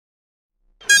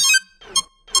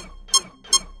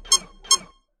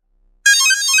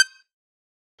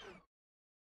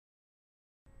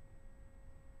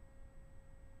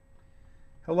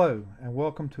Hello and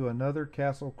welcome to another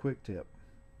Castle Quick Tip.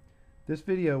 This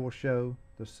video will show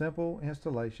the simple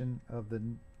installation of the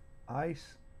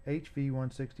ICE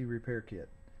HV160 repair kit.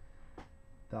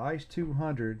 The ICE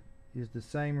 200 is the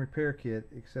same repair kit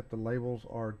except the labels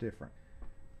are different.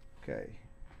 Okay,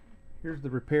 here's the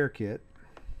repair kit.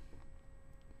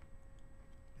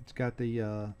 It's got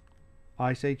the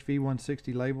ICE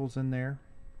HV160 labels in there,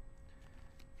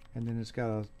 and then it's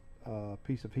got a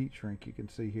piece of heat shrink you can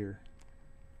see here.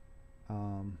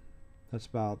 That's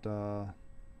about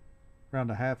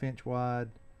around a 1/2 inch wide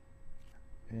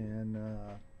and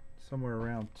somewhere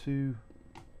around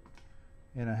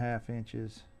 2.5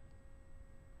 inches.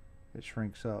 It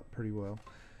shrinks up pretty well.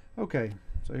 Okay,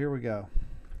 so here we go.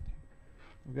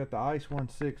 We've got the ICE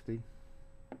 160.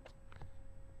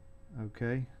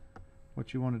 Okay,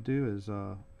 what you want to do is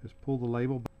pull the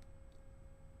label.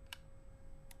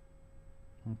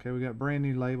 Okay, we got brand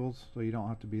new labels, so you don't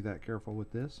have to be that careful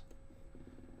with this.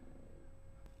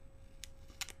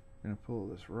 I'm going to pull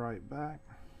this right back.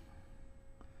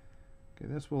 Okay,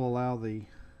 this will allow the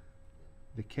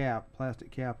cap, plastic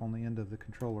cap on the end of the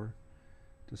controller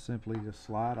to simply just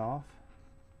slide off,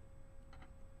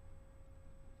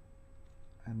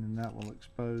 and then that will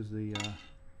expose the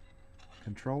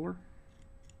controller.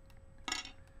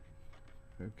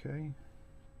 Okay,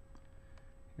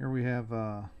 here we have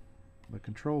the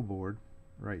control board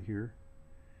right here,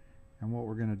 and what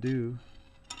we're going to do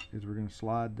is we're going to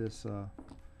slide this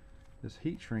this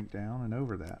heat shrink down and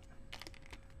over that.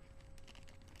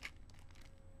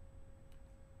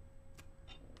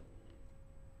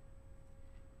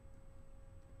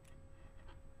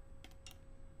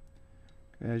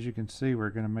 Okay, as you can see, we're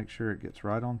going to make sure it gets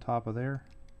right on top of there.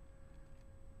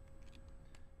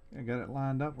 I got it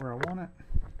lined up where I want it.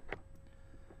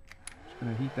 Just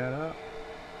going to heat that up.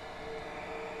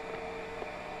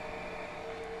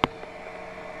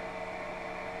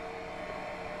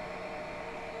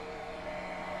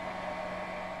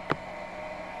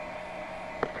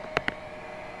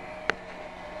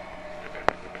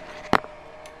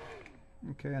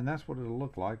 Okay, and that's what it'll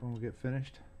look like when we get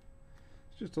finished.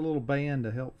 It's just a little band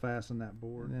to help fasten that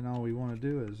board. And then all we want to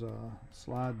do is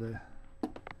slide the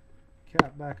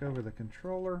cap back over the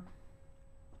controller.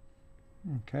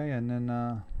 Okay, and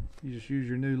then you just use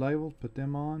your new labels, put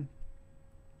them on.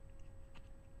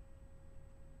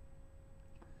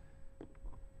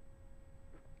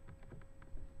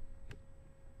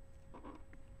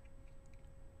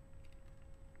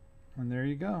 And there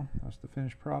you go. That's the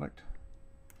finished product.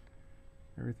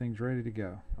 Everything's ready to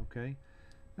go. Okay,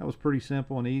 that was pretty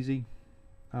simple and easy.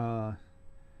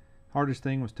 Hardest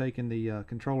thing was taking the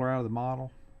controller out of the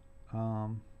model,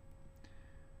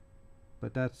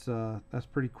 but that's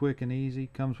pretty quick and easy.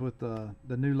 Comes with the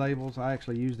new labels. I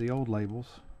actually used the old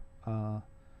labels. It was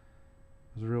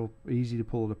real easy to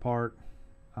pull it apart.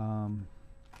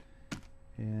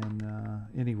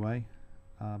 Anyway,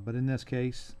 but in this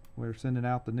case, we're sending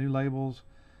out the new labels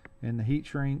and the heat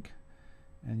shrink.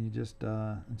 And you just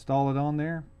install it on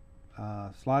there,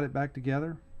 slide it back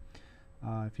together.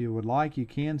 If you would like, you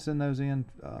can send those in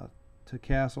to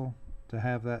Castle to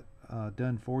have that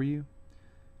done for you.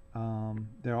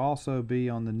 There'll also be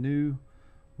on the new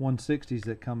 160s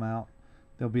that come out,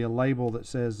 there'll be a label that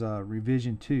says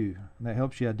revision 2, and that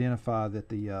helps you identify that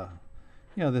the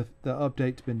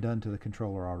update's been done to the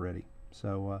controller already.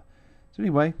 So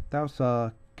anyway, that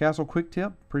was Castle Quick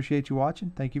Tip. Appreciate you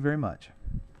watching. Thank you very much.